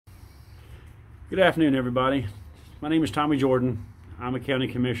Good afternoon, everybody. My name is Tommy Jordan. I'm a county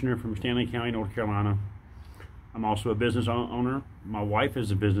commissioner from Stanley County, North Carolina. I'm also a business owner. My wife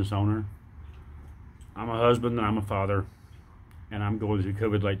is a business owner. I'm a husband and I'm a father, and I'm going through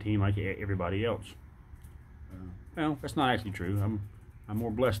COVID-19 like everybody else. Well, that's not actually true. I'm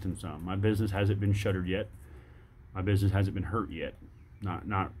more blessed than some. My business hasn't been shuttered yet. My business hasn't been hurt yet.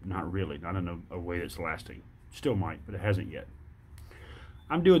 Not really. Not in a way that's lasting. Still might, but it hasn't yet.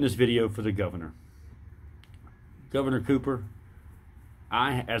 I'm doing this video for the governor. Governor Cooper,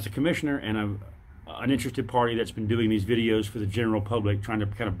 as a commissioner and an interested party that's been doing these videos for the general public, trying to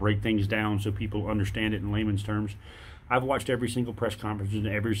kind of break things down so people understand it in layman's terms, I've watched every single press conference and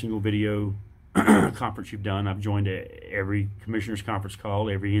every single video conference you've done. I've joined every commissioner's conference call,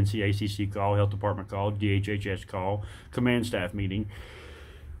 every NCACC call, health department call, DHHS call, command staff meeting,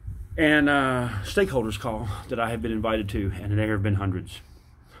 and stakeholders call that I have been invited to, and there have been hundreds.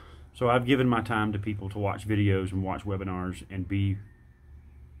 So I've given my time to people to watch videos and watch webinars and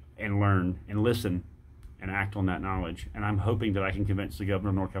learn and listen and act on that knowledge. And I'm hoping that I can convince the governor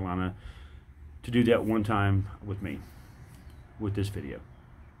of North Carolina to do that one time with me, with this video.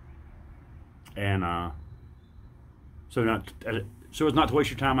 And so as not to waste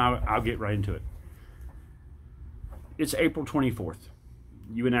your time, I'll get right into it. It's April 24th.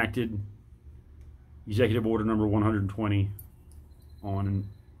 You enacted Executive Order number 120 on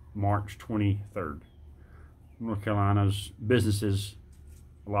March 23rd. North Carolina's businesses,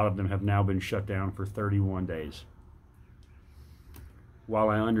 a lot of them have now been shut down for 31 days. While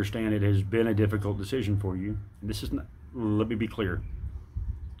I understand it has been a difficult decision for you, and this is not, let me be clear,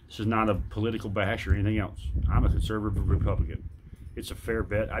 this is not a political bash or anything else. I'm a conservative Republican. It's a fair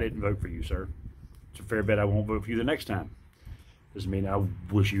bet I didn't vote for you, sir. It's a fair bet I won't vote for you the next time. Doesn't mean I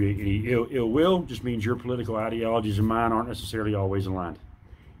wish you any ill will, just means your political ideologies and mine aren't necessarily always aligned.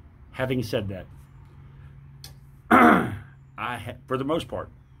 Having said that, for the most part,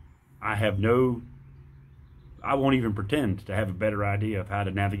 I won't even pretend to have a better idea of how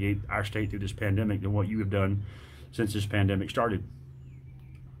to navigate our state through this pandemic than what you have done since this pandemic started.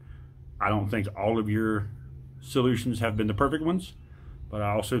 I don't think all of your solutions have been the perfect ones, but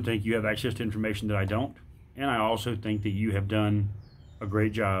I also think you have access to information that I don't, and I also think that you have done a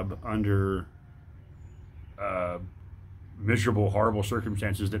great job under miserable, horrible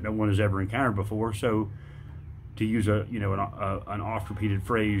circumstances that no one has ever encountered before. So, to use an oft-repeated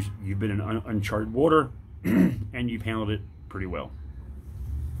phrase, you've been in uncharted water, and you've handled it pretty well.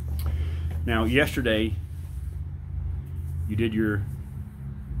 Now, yesterday, you did your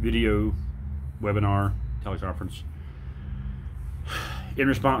video webinar teleconference in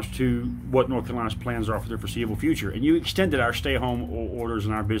response to what North Carolina's plans are for the foreseeable future, and you extended our stay-home orders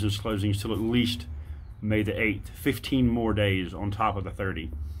and our business closings till at least May the 8th, 15 more days on top of the 30.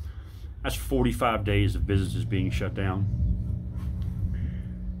 That's 45 days of businesses being shut down.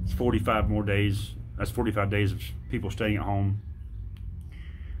 It's 45 more days. That's 45 days of people staying at home.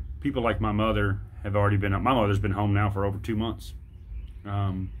 People like my mother have already been, my mother's been home now for over 2 months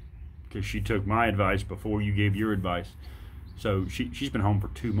because she took my advice before you gave your advice. So she's been home for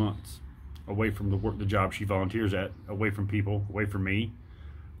 2 months, away from the job she volunteers at, away from people, away from me,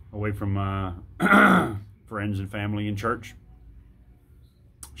 away from friends and family and church.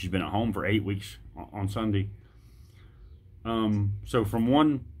 She's been at home for 8 weeks on Sunday. So from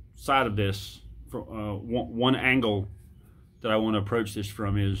one side of this, one angle that I want to approach this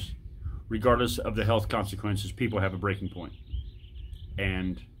from is, regardless of the health consequences, people have a breaking point.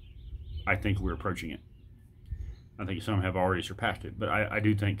 And I think we're approaching it. I think some have already surpassed it, but I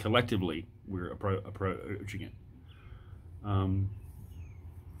do think collectively we're approaching it. On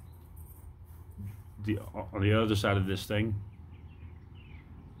the other side of this thing,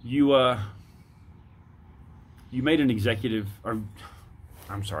 you made an executive, or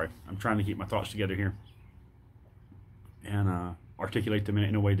I'm sorry, I'm trying to keep my thoughts together here and articulate them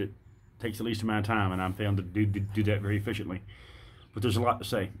in a way that takes the least amount of time, and I'm found to do that very efficiently. But there's a lot to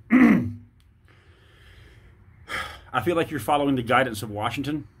say. I feel like you're following the guidance of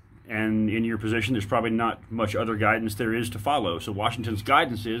Washington, and in your position, there's probably not much other guidance there is to follow. So Washington's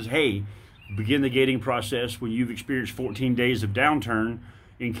guidance is, hey, begin the gating process when you've experienced 14 days of downturn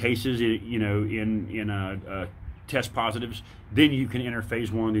in cases, in test positives. Then you can enter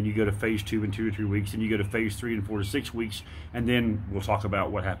phase 1, then you go to phase 2 in 2 or 3 weeks, then you go to phase 3 in 4 to 6 weeks, and then we'll talk about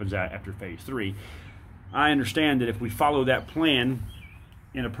what happens after phase 3. I understand that if we follow that plan,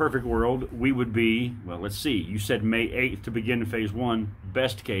 in a perfect world, we would be, well, let's see, you said May 8th to begin phase 1,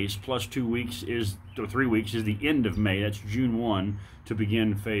 best case, plus 2 weeks or 3 weeks is the end of May, that's June 1 to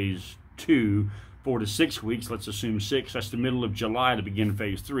begin phase 2, 4 to 6 weeks, let's assume 6, that's the middle of July to begin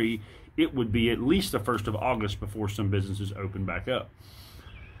phase 3. It would be at least the 1st of August before some businesses open back up.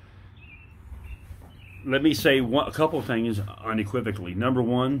 Let me say a couple of things unequivocally. Number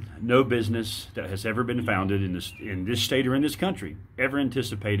one, no business that has ever been founded in this state or in this country ever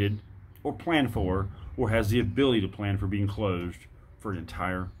anticipated or planned for or has the ability to plan for being closed for an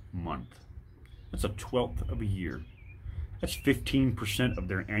entire month. That's a 1/12 of a year. That's 15% of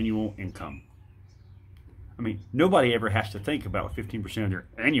their annual income. I mean, nobody ever has to think about 15% of their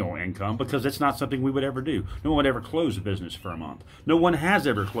annual income because it's not something we would ever do. No one would ever close a business for a month. No one has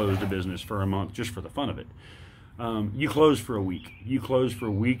ever closed a business for a month just for the fun of it. You close for a week. You close for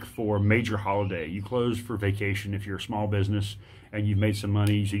a week for a major holiday. You close for vacation if you're a small business and you've made some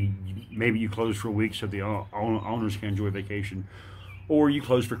money. So maybe you close for a week so the owners can enjoy vacation. Or you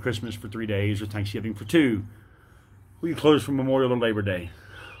close for Christmas for 3 days or Thanksgiving for 2. Or you close for Memorial or Labor Day.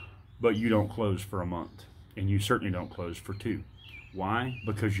 But you don't close for a month. And you certainly don't close for 2. Why?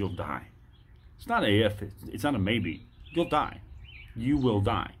 Because you'll die. It's not a if, it's not a maybe. You'll die. You will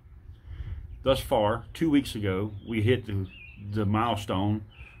die. Thus far, 2 weeks ago, we hit the milestone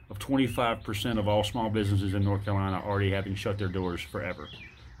of 25% of all small businesses in North Carolina already having shut their doors forever.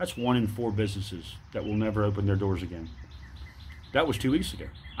 That's 1 in 4 businesses that will never open their doors again. That was 2 weeks ago.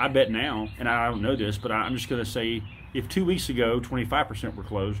 I bet now, and I don't know this, but I'm just going to say, if 2 weeks ago 25% were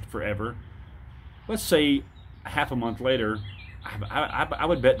closed forever, let's say half a month later, I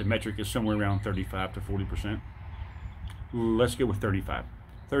would bet the metric is somewhere around 35 to 40%. Let's go with 35.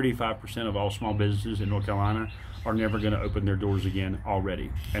 35% of all small businesses in North Carolina are never going to open their doors again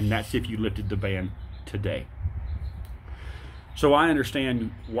already. And that's if you lifted the ban today. So I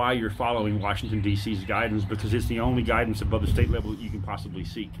understand why you're following Washington, D.C.'s guidance, because it's the only guidance above the state level that you can possibly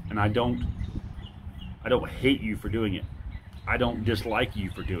seek. And I don't hate you for doing it. I don't dislike you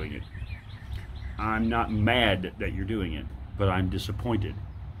for doing it. I'm not mad that you're doing it, but I'm disappointed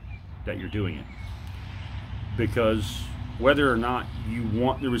that you're doing it. Because whether or not you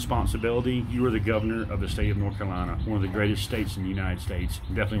want the responsibility, you are the governor of the state of North Carolina, one of the greatest states in the United States,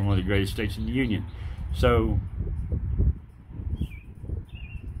 definitely one of the greatest states in the Union. So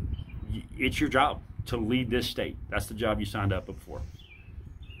it's your job to lead this state. That's the job you signed up for.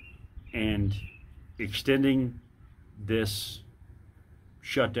 And extending this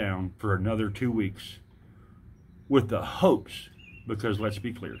shutdown for another 2 weeks with the hopes, because let's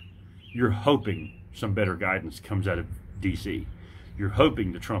be clear, you're hoping some better guidance comes out of DC. You're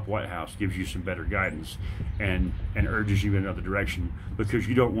hoping the Trump White House gives you some better guidance and urges you in another direction, because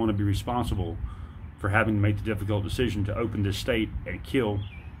you don't want to be responsible for having to make the difficult decision to open this state and kill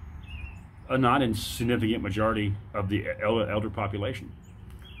a not insignificant majority of the elder population.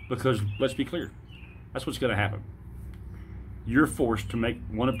 Because let's be clear, that's what's going to happen. You're forced to make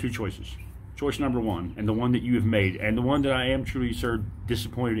one of 2 choices. Choice number 1, and the one that you have made, and the one that I am truly, sir,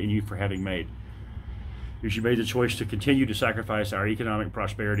 disappointed in you for having made, is you made the choice to continue to sacrifice our economic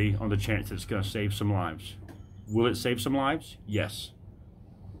prosperity on the chance that it's going to save some lives. Will it save some lives? Yes.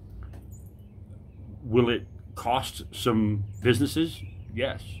 Will it cost some businesses?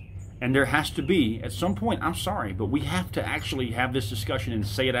 Yes. And there has to be, at some point, I'm sorry, but we have to actually have this discussion and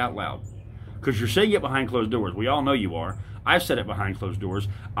say it out loud. Because you're saying it behind closed doors. We all know you are. I've said it behind closed doors.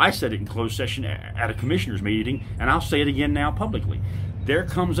 I said it in closed session at a commissioner's meeting, and I'll say it again now publicly. There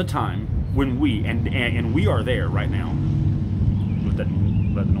comes a time when we, and we are there right now. Let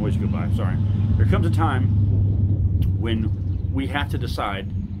the noise go by, sorry. There comes a time when we have to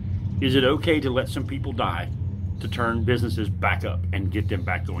decide, is it okay to let some people die to turn businesses back up and get them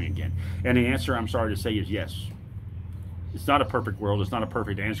back going again? And the answer, I'm sorry to say, is yes. It's not a perfect world. It's not a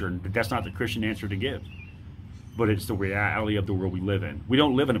perfect answer. And that's not the Christian answer to give. But it's the reality of the world we live in. We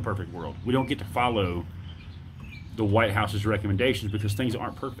don't live in a perfect world. We don't get to follow the White House's recommendations because things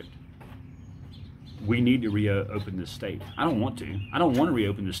aren't perfect. We need to reopen this state. I don't want to. I don't want to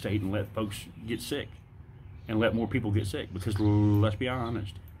reopen the state and let folks get sick and let more people get sick. Because let's be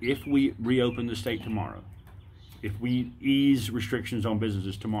honest, if we reopen the state tomorrow, if we ease restrictions on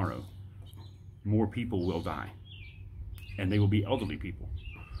businesses tomorrow, more people will die. And they will be elderly people.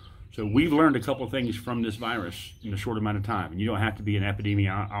 So we've learned a couple of things from this virus in a short amount of time. And you don't have to be an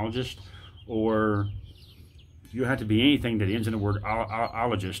epidemiologist, or you don't have to be anything that ends in the word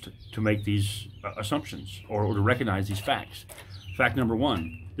ologist to make these assumptions or to recognize these facts. Fact number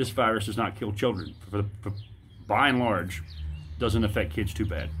 1, this virus does not kill children. By and large, doesn't affect kids too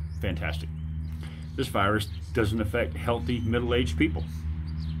bad. Fantastic. This virus doesn't affect healthy middle-aged people.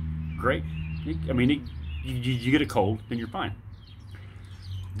 Great. I mean, you get a cold, then you're fine.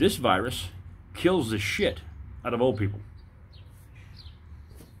 This virus kills the shit out of old people.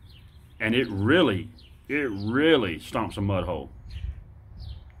 And it really stomps a mud hole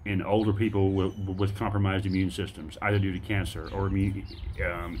in older people with compromised immune systems, either due to cancer or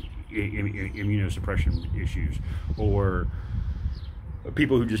immunosuppression issues, or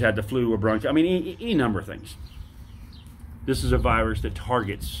people who just had the flu or bronchitis. I mean, any number of things. This is a virus that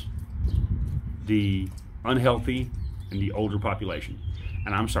targets the unhealthy and the older population.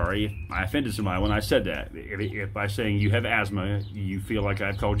 And I'm sorry if I offended somebody when I said that. If by saying you have asthma, you feel like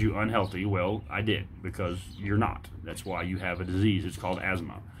I've called you unhealthy, well, I did, because you're not. That's why you have a disease. It's called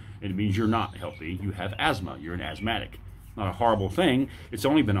asthma. It means you're not healthy. You have asthma. You're an asthmatic. Not a horrible thing. It's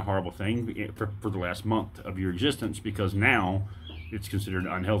only been a horrible thing for the last month of your existence, because now it's considered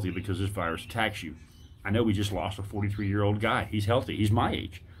unhealthy because this virus attacks you. I know we just lost a 43-year-old guy. He's healthy. He's my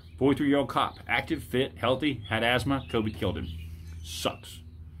age. 43-year-old cop. Active, fit, healthy, had asthma. COVID killed him. Sucks.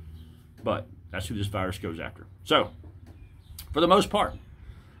 But that's who this virus goes after. So, for the most part,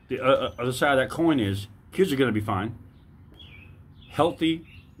 the other side of that coin is kids are going to be fine. Healthy,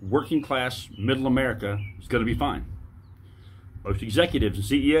 working class, middle America is going to be fine. Most executives and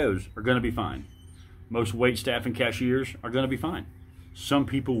CEOs are going to be fine. Most wait staff and cashiers are going to be fine. Some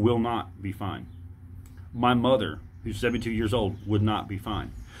people will not be fine. My mother, who's 72 years old, would not be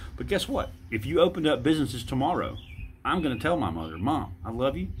fine. But guess what? If you opened up businesses tomorrow, I'm going to tell my mother, Mom, I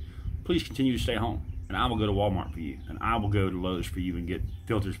love you. Please continue to stay home. And I will go to Walmart for you. And I will go to Lowe's for you and get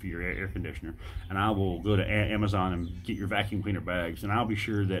filters for your air conditioner. And I will go to Amazon and get your vacuum cleaner bags. And I'll be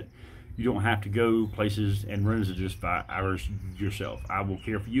sure that you don't have to go places and run into this virus yourself. I will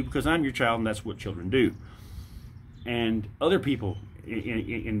care for you because I'm your child, and that's what children do. And other people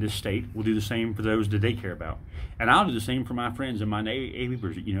in this state will do the same for those that they care about. And I'll do the same for my friends and my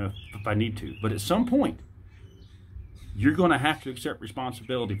neighbors, you know, if I need to. But at some point, you're going to have to accept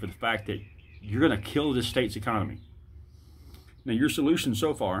responsibility for the fact that you're going to kill this state's economy. Now, your solution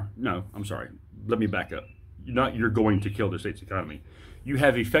so far, no, I'm sorry, let me back up. You're going to kill the state's economy. You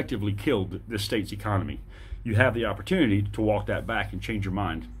have effectively killed this state's economy. You have the opportunity to walk that back and change your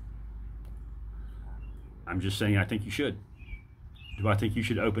mind. I'm just saying I think you should. Do I think you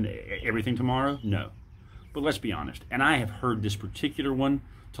should open everything tomorrow? No. But let's be honest, and I have heard this particular one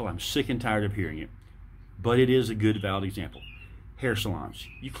till I'm sick and tired of hearing it, but it is a good, valid example. Hair salons.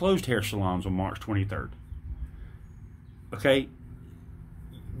 You closed hair salons on March 23rd. Okay?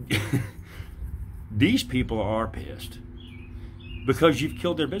 These people are pissed because you've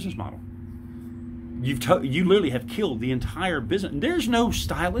killed their business model. You literally have killed the entire business. There's no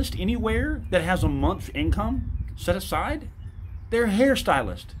stylist anywhere that has a month's income set aside. They're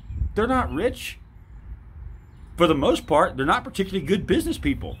hairstylists. They're not rich. For the most part, they're not particularly good business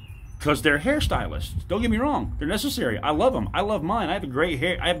people because they're hairstylists. Don't get me wrong. They're necessary. I love them. I love mine. I have a great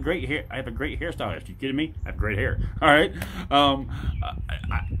hair. I have a great hairstylist. You kidding me? I have great hair. All right.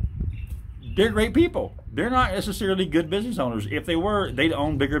 They're great people. They're not necessarily good business owners. If they were, they'd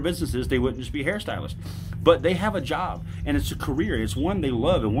own bigger businesses. They wouldn't just be hairstylists. But they have a job, and it's a career. It's one they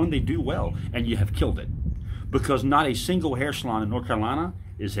love and one they do well, and you have killed it. Because not a single hair salon in North Carolina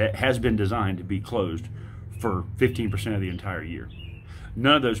has been designed to be closed for 15% of the entire year.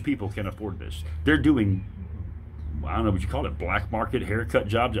 None of those people can afford this. They're doing, I don't know what you call it, black market haircut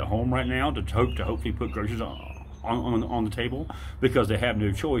jobs at home right now to hopefully put groceries on the table because they have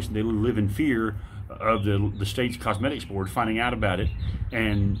no choice. They live in fear of the state's cosmetics board finding out about it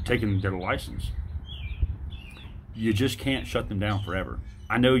and taking their license. You just can't shut them down forever.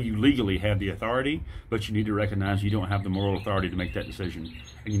 I know you legally have the authority, but you need to recognize you don't have the moral authority to make that decision,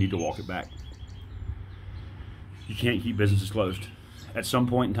 and you need to walk it back. You can't keep businesses closed. At some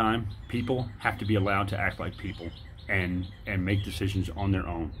point in time, people have to be allowed to act like people and make decisions on their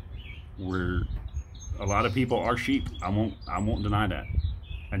own. Where a lot of people are sheep. I won't deny that.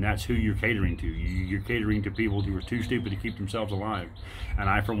 And that's who you're catering to. You're catering to people who are too stupid to keep themselves alive. And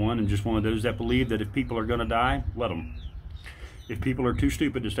I, for one, am just one of those that believe that if people are going to die, let them. If people are too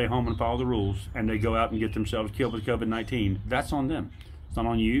stupid to stay home and follow the rules and they go out and get themselves killed with COVID-19, that's on them. It's not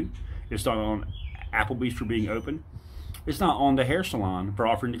on you. It's not on Applebee's for being open. It's not on the hair salon for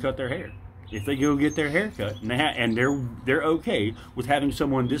offering to cut their hair. If they go get their hair cut and they're okay with having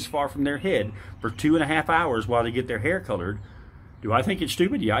someone this far from their head for 2.5 hours while they get their hair colored, do I think it's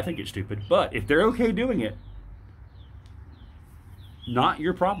stupid? Yeah, I think it's stupid. But if they're okay doing it, not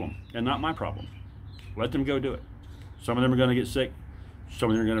your problem and not my problem. Let them go do it. Some of them are going to get sick. Some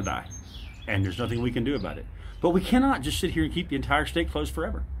of them are going to die. And there's nothing we can do about it. But we cannot just sit here and keep the entire state closed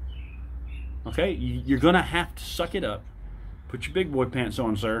forever. Okay? You're going to have to suck it up. Put your big boy pants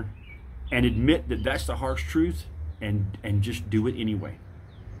on, sir. And admit that that's the harsh truth. And just do it anyway.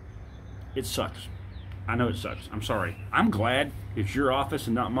 It sucks. I know it sucks. I'm sorry. I'm glad it's your office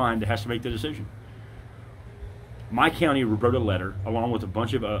and not mine that has to make the decision. My county wrote a letter along with a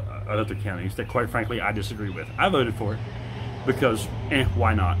bunch of other counties that, quite frankly, I disagree with. I voted for it because,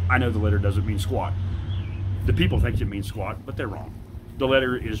 why not? I know the letter doesn't mean squat. The people think it means squat, but they're wrong. The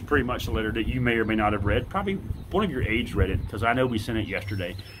letter is pretty much a letter that you may or may not have read. Probably one of your aides read it, because I know we sent it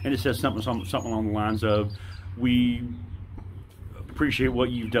yesterday, and it says something along the lines of, "We appreciate what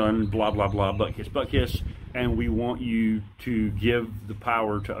you've done, blah blah blah, butt kiss, and we want you to give the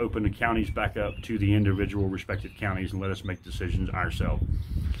power to open the counties back up to the individual respective counties and let us make decisions ourselves."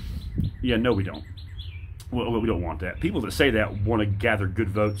 Yeah, no, we don't. Well, we don't want that. People that say that want to gather good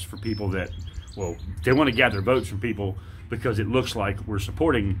votes for people that, well, they want to gather votes from people because it looks like we're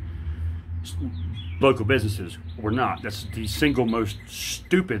supporting local businesses. We're not. That's the single most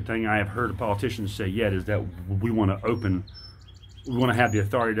stupid thing I have heard politicians say yet, is that we want to have the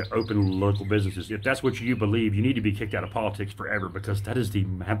authority to open local businesses. If that's what you believe, you need to be kicked out of politics forever, because that is the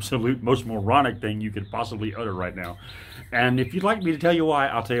absolute most moronic thing you could possibly utter right now. And if you'd like me to tell you why,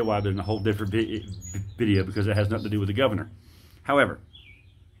 I'll tell you why, but in a whole different video, because it has nothing to do with the governor. However,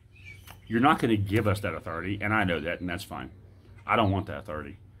 you're not going to give us that authority, and I know that, and that's fine. I don't want that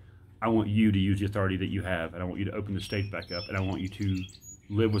authority. I want you to use the authority that you have, and I want you to open the state back up, and I want you to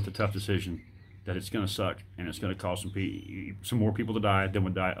live with the tough decision that it's going to suck, and it's going to cause some more people to die than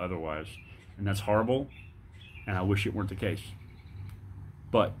would die otherwise. And that's horrible, and I wish it weren't the case.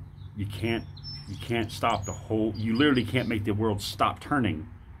 But you can't stop you literally can't make the world stop turning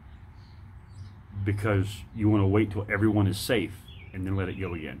because you want to wait till everyone is safe and then let it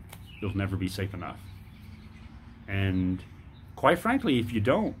go again. It'll never be safe enough. And quite frankly, if you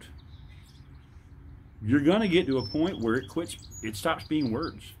don't, you're going to get to a point where it stops being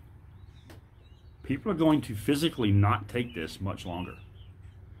words. People are going to physically not take this much longer.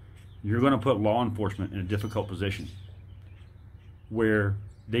 You're going to put law enforcement in a difficult position where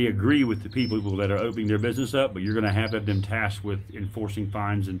they agree with the people that are opening their business up, but you're going to have them tasked with enforcing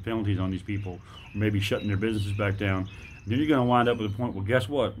fines and penalties on these people, or maybe shutting their businesses back down. And then you're going to wind up with a point, well, guess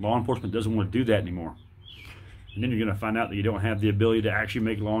what? Law enforcement doesn't want to do that anymore. And then you're going to find out that you don't have the ability to actually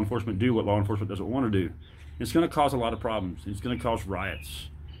make law enforcement do what law enforcement doesn't want to do. It's going to cause a lot of problems. It's going to cause riots.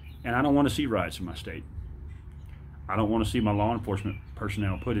 And I don't want to see riots in my state. I don't want to see my law enforcement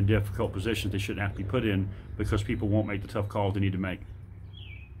personnel put in difficult positions they shouldn't have to be put in because people won't make the tough calls they need to make.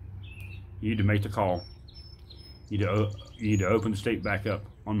 You need to make the call. You need to open the state back up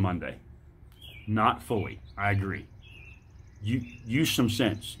on Monday. Not fully, I agree. Use some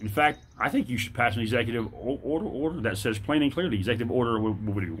sense. In fact, I think you should pass an executive order that says plain and clearly, executive order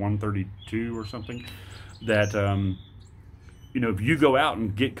 132 or something, that if you go out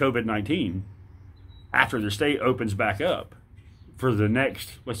and get COVID-19 after the state opens back up for the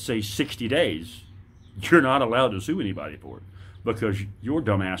next, let's say, 60 days, you're not allowed to sue anybody for it because your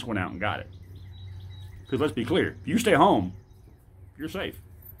dumbass went out and got it. Because let's be clear, if you stay home, you're safe.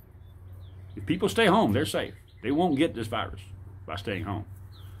 If people stay home, they're safe. They won't get this virus by staying home.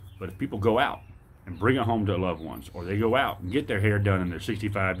 But if people go out and bring it home to loved ones, or they go out and get their hair done and they're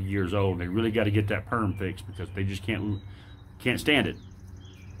 65 years old and they really got to get that perm fixed because they just can't stand it,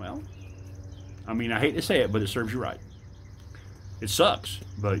 well, I mean, I hate to say it, but it serves you right. It sucks,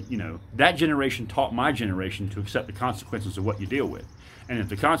 but that generation taught my generation to accept the consequences of what you deal with. And if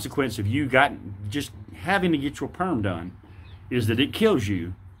the consequence of you just having to get your perm done is that it kills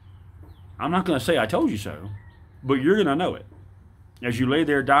you, I'm not going to say I told you so, but you're going to know it. As you lay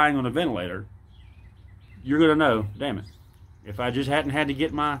there dying on a ventilator, you're going to know, damn it, if I just hadn't had to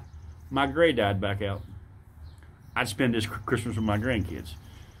get my gray dyed back out, I'd spend this Christmas with my grandkids.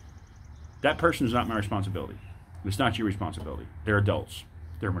 That person's not my responsibility. It's not your responsibility. They're adults.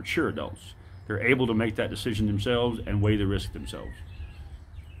 They're mature adults. They're able to make that decision themselves and weigh the risk themselves.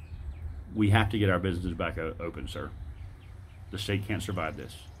 We have to get our businesses back open, sir. The state can't survive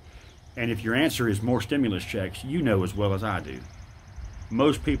this. And if your answer is more stimulus checks, you know as well as I do.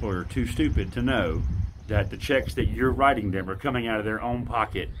 Most people are too stupid to know that the checks that you're writing them are coming out of their own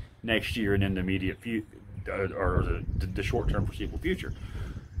pocket next year and in the immediate future, or the short-term foreseeable future.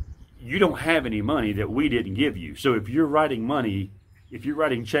 You don't have any money that we didn't give you. So if you're writing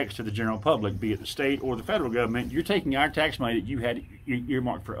checks to the general public, be it the state or the federal government, you're taking our tax money that you had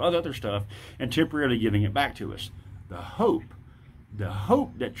earmarked for other stuff and temporarily giving it back to us. The hope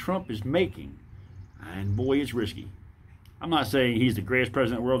that Trump is making, and boy, it's risky. I'm not saying he's the greatest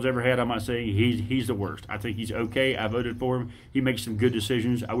president the world's ever had. I'm not saying he's the worst. I think he's okay. I voted for him. He makes some good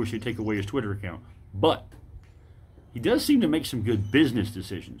decisions. I wish he'd take away his Twitter account. But he does seem to make some good business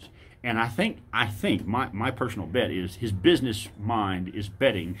decisions. And I think my personal bet is his business mind is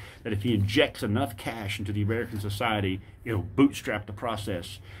betting that if he injects enough cash into the American society, it'll bootstrap the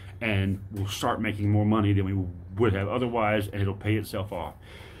process and we'll start making more money than we would have otherwise, and it'll pay itself off.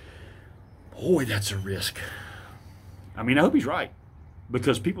 Boy, that's a risk. I mean, I hope he's right,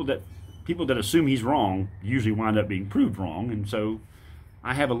 because people that assume he's wrong usually wind up being proved wrong, and so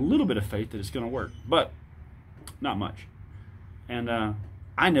I have a little bit of faith that it's going to work, but not much. And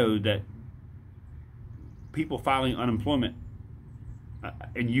I know that people filing unemployment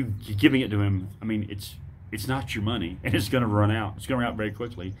and you giving it to him, I mean, it's not your money, and it's going to run out. It's going to run out very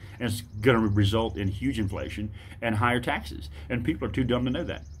quickly, and it's going to result in huge inflation and higher taxes. And people are too dumb to know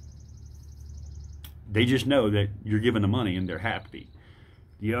that. They just know that you're giving the money and they're happy.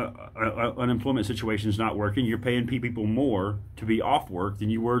 The unemployment situation is not working. You're paying people more to be off work than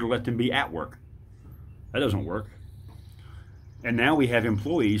you were to let them be at work. That doesn't work. And now we have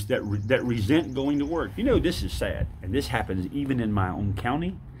employees that resent going to work. You know, this is sad, and this happens even in my own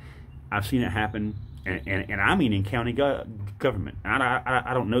county. I've seen it happen, and I mean in county government.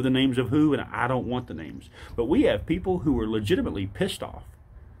 I don't know the names of who, and I don't want the names. But we have people who are legitimately pissed off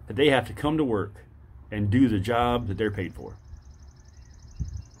that they have to come to work and do the job that they're paid for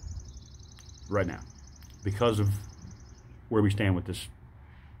right now because of where we stand with this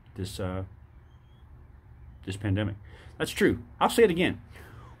pandemic. That's true. I'll say it again.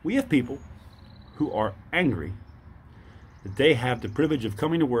 We have people who are angry that they have the privilege of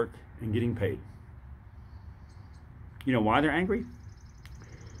coming to work and getting paid. You know why they're angry?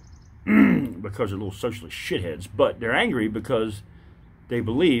 Because they're little socialist shitheads. But they're angry because they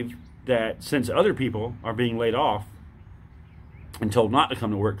believe that since other people are being laid off and told not to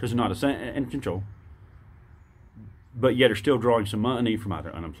come to work because they're not in control, but yet are still drawing some money from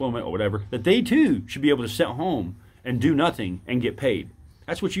either unemployment or whatever, that they too should be able to sit home and do nothing and get paid.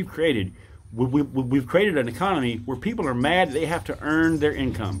 That's what you've created. We've created an economy where people are mad that they have to earn their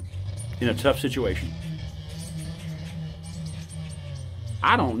income in a tough situation.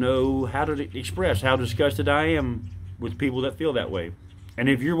 I don't know how to express how disgusted I am with people that feel that way. And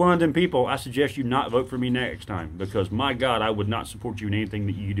if you're one of them people, I suggest you not vote for me next time, because my God, I would not support you in anything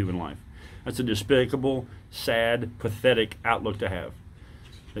that you do in life. That's a despicable, sad, pathetic outlook to have.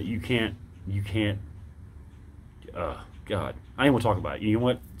 That you can't, God, I ain't want to talk about it. You know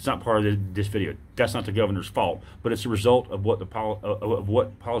what? It's not part of this video. That's not the governor's fault, but it's a result of what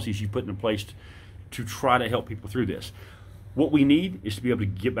what policies you put in place to try to help people through this. What we need is to be able to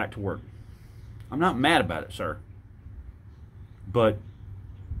get back to work. I'm not mad about it, sir, but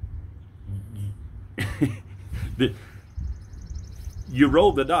you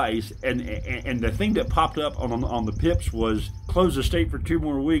rolled the dice, and the thing that popped up on the pips was close the state for 2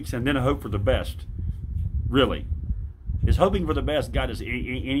 more weeks and then a hope for the best. Really, is hoping for the best got us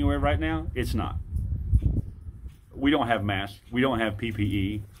anywhere right now? It's not. We don't have masks. We don't have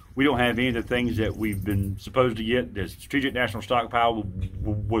PPE. We don't have any of the things that we've been supposed to get. The strategic national stockpile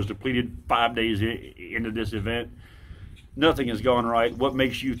was depleted 5 days into this event. Nothing has gone right. What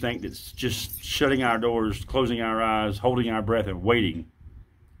makes you think that just shutting our doors, closing our eyes, holding our breath, and waiting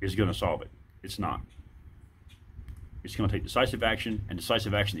is going to solve it? It's not. It's going to take decisive action, and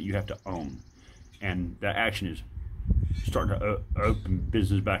decisive action that you have to own. And that action is starting to open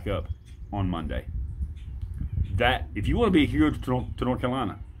business back up on Monday. That, if you want to be a hero to North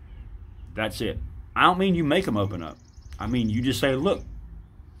Carolina, that's it. I don't mean you make them open up. I mean you just say, look,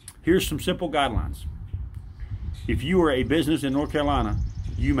 here's some simple guidelines. If you are a business in North Carolina,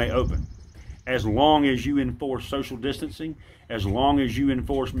 you may open. As long as you enforce social distancing, as long as you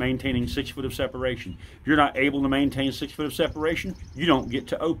enforce maintaining 6 foot of separation. If you're not able to maintain 6 foot of separation, you don't get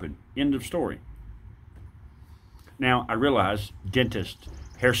to open. End of story. Now, I realize dentists,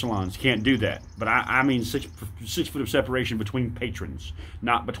 hair salons can't do that, but I mean 6 foot of separation between patrons,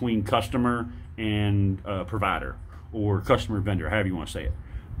 not between customer and provider, or customer vendor, however you want to say it.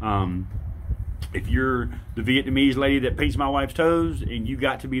 If you're the Vietnamese lady that paints my wife's toes and you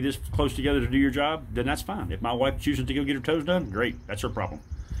got to be this close together to do your job, then that's fine. If my wife chooses to go get her toes done, great, that's her problem.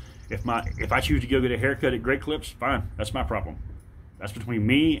 If I choose to go get a haircut at Great Clips, fine, that's my problem. That's between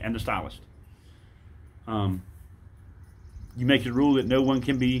me and the stylist. You make it a rule that no one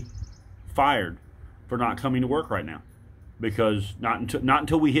can be fired for not coming to work right now, because not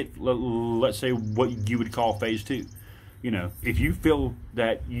until we hit, let's say, what you would call phase 2. You know, if you feel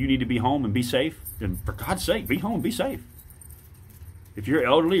that you need to be home and be safe, then for God's sake, be home and be safe. If you're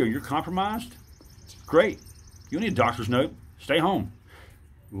elderly or you're compromised, great. You don't need a doctor's note. Stay home.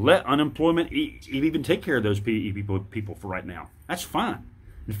 Let unemployment even take care of those people for right now. That's fine.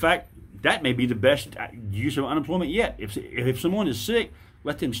 In fact, that may be the best use of unemployment yet. If someone is sick,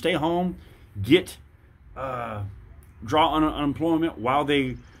 let them stay home, draw unemployment while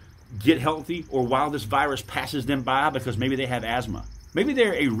they get healthy, or while this virus passes them by, because maybe they have asthma. Maybe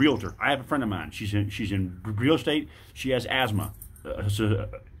they're a realtor. I have a friend of mine. She's in real estate. She has asthma,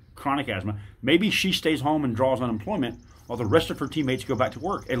 chronic asthma. Maybe she stays home and draws unemployment while the rest of her teammates go back to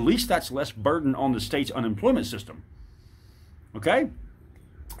work. At least that's less burden on the state's unemployment system. Okay?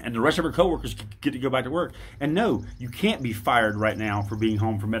 And the rest of her coworkers get to go back to work. And no, you can't be fired right now for being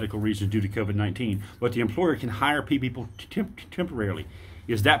home for medical reasons due to COVID-19. But the employer can hire people temporarily.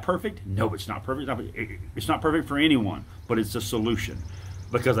 Is that perfect? No, it's not perfect. It's not perfect for anyone, but it's a solution.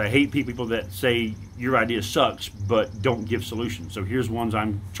 Because I hate people that say your idea sucks, but don't give solutions. So here's ones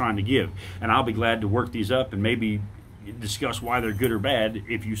I'm trying to give. And I'll be glad to work these up and maybe discuss why they're good or bad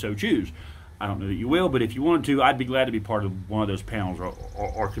if you so choose. I don't know that you will, but if you wanted to, I'd be glad to be part of one of those panels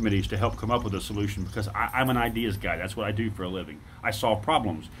or committees to help come up with a solution, because I'm an ideas guy. That's what I do for a living. I solve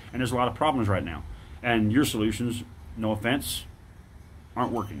problems, and there's a lot of problems right now. And your solutions, no offense,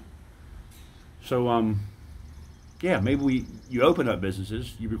 aren't working. So, yeah, maybe you open up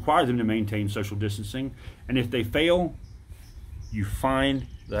businesses, you require them to maintain social distancing, and if they fail, you fine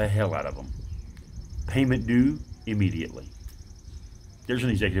the hell out of them. Payment due immediately. There's an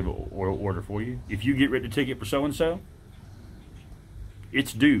executive order for you. If you get written a ticket for so-and-so,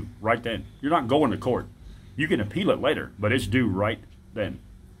 it's due right then. You're not going to court. You can appeal it later, but it's due right then.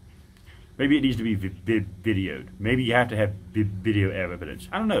 Maybe it needs to be videoed. Maybe you have to have video evidence.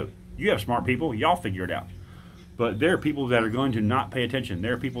 I don't know. You have smart people. Y'all figure it out. But there are people that are going to not pay attention.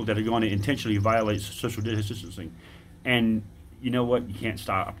 There are people that are going to intentionally violate social distancing. And you know what? You can't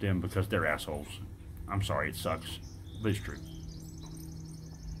stop them because they're assholes. I'm sorry, it sucks, but it's true.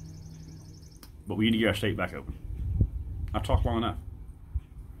 But we need to get our state back open. I've talked long enough.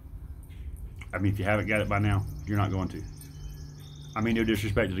 I mean, if you haven't got it by now, you're not going to. I mean, no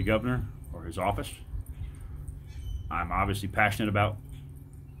disrespect to the governor or his office. I'm obviously passionate about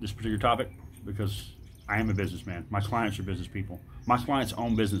this particular topic because I am a businessman. My clients are business people. My clients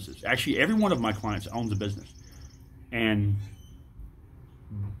own businesses. Actually, every one of my clients owns a business. And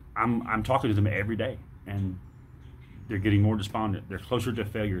I'm talking to them every day. And they're getting more despondent. They're closer to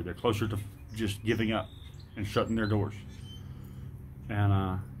failure. They're closer to just giving up and shutting their doors.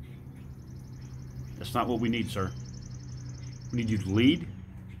 And that's not what we need, sir. We need you to lead,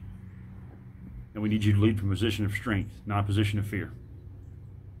 and we need you to lead from a position of strength, not a position of fear.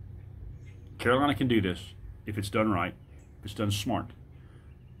 Carolina can do this if it's done right, if it's done smart.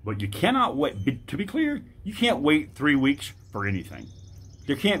 But you cannot wait. To be clear, you can't wait 3 weeks for anything.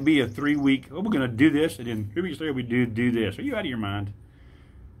 There can't be a 3-week, oh, we're going to do this, and then 3 weeks later we do this. Are you out of your mind?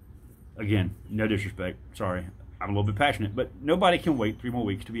 Again, no disrespect. Sorry. I'm a little bit passionate, but nobody can wait 3 more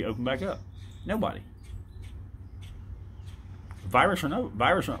weeks to be open back up. Nobody. Virus or no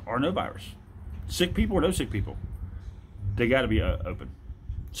virus. Sick people or no sick people. They got to be open.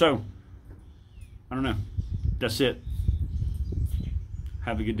 So, I don't know. That's it.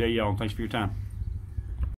 Have a good day, y'all, and thanks for your time.